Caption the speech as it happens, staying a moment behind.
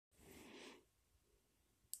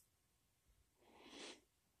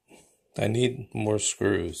I need more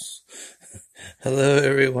screws. Hello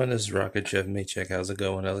everyone, this is Rocket Chef Maycheck. How's it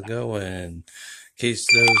going? How's it going? In case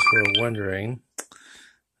those who are wondering,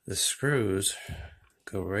 the screws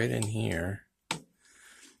go right in here.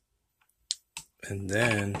 And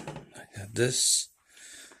then I got this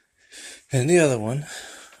and the other one.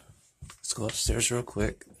 Let's go upstairs real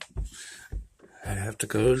quick. I have to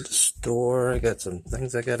go to the store. I got some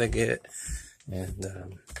things I gotta get. And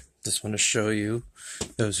just want to show you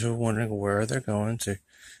those who are wondering where they're going to.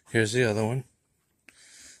 Here's the other one.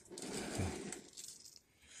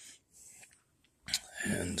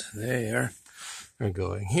 And they are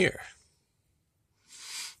going here.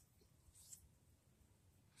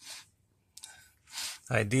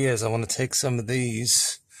 Idea is I want to take some of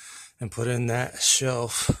these and put in that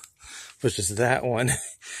shelf, which is that one,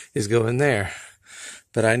 is going there.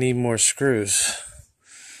 But I need more screws.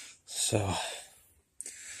 So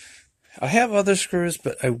I have other screws,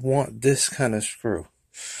 but I want this kind of screw.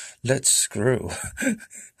 Let's screw.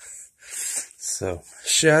 So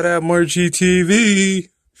shout out Margie TV.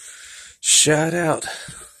 Shout out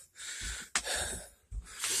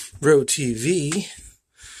Ro TV.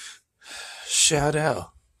 Shout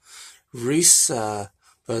out Risa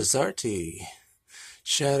Bazarti.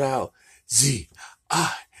 Shout out ZIVR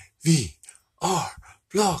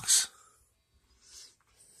Vlogs.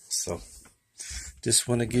 So, just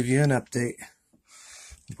want to give you an update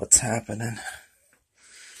of what's happening.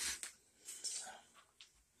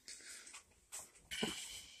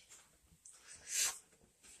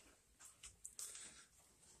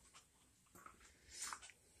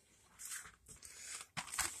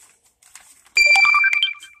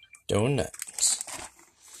 Donuts.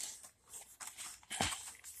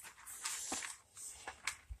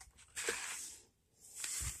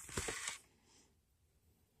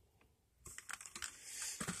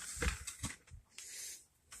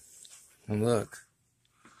 And look,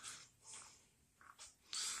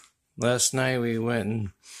 last night we went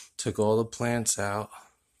and took all the plants out.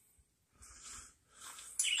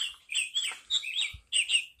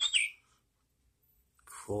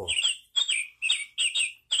 Cool.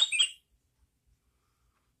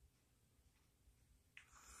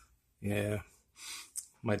 Yeah,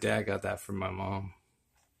 my dad got that from my mom.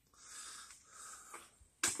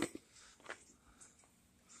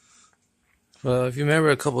 Well, if you remember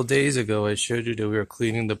a couple days ago, I showed you that we were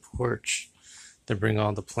cleaning the porch to bring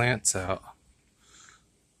all the plants out.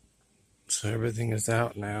 So everything is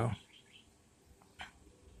out now.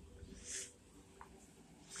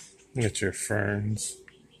 Get your ferns.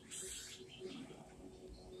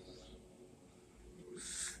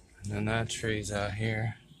 And then that tree's out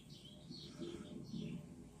here.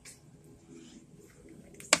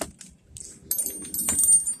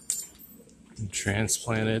 And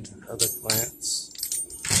transplanted other plants.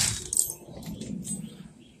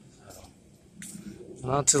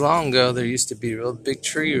 Not too long ago, there used to be a real big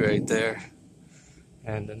tree right there.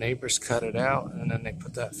 And the neighbors cut it out, and then they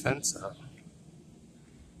put that fence up.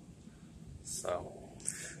 So,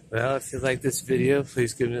 well, if you like this video,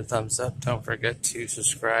 please give it a thumbs up. Don't forget to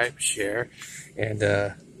subscribe, share,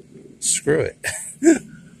 and screw it.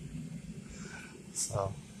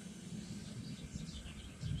 So,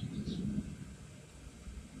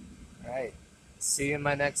 alright, see you in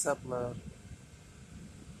my next upload.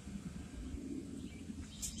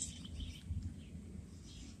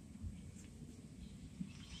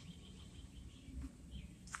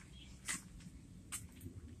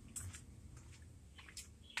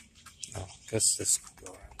 Oh, guess this can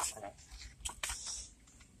go in front.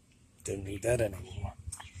 Didn't need that anymore.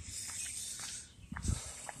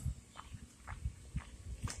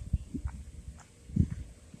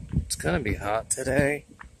 It's gonna be hot today,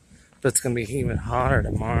 but it's gonna be even hotter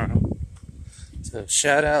tomorrow. So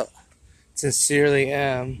shout out Sincerely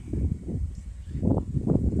M.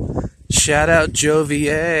 Shout out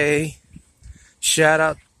Jovier. Shout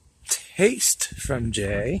out Taste from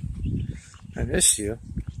Jay. I miss you.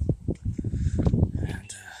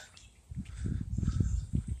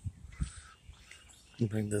 And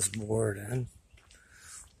bring this board in.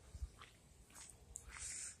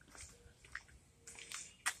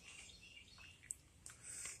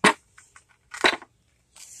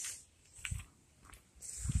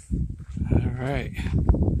 Alright.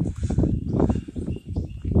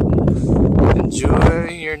 Enjoy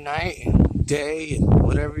your night and day and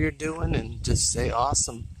whatever you're doing, and just stay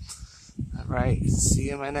awesome. Alright, see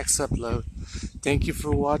you in my next upload. Thank you for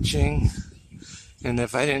watching. And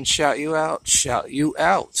if I didn't shout you out.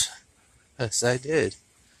 Yes, I did.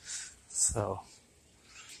 So,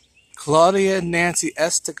 Claudia Nancy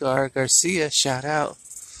Estegar Garcia, shout out.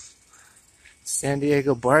 San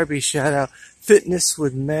Diego Barbie, shout out. Fitness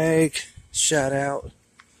with Meg, shout out.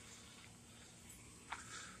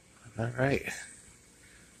 All right.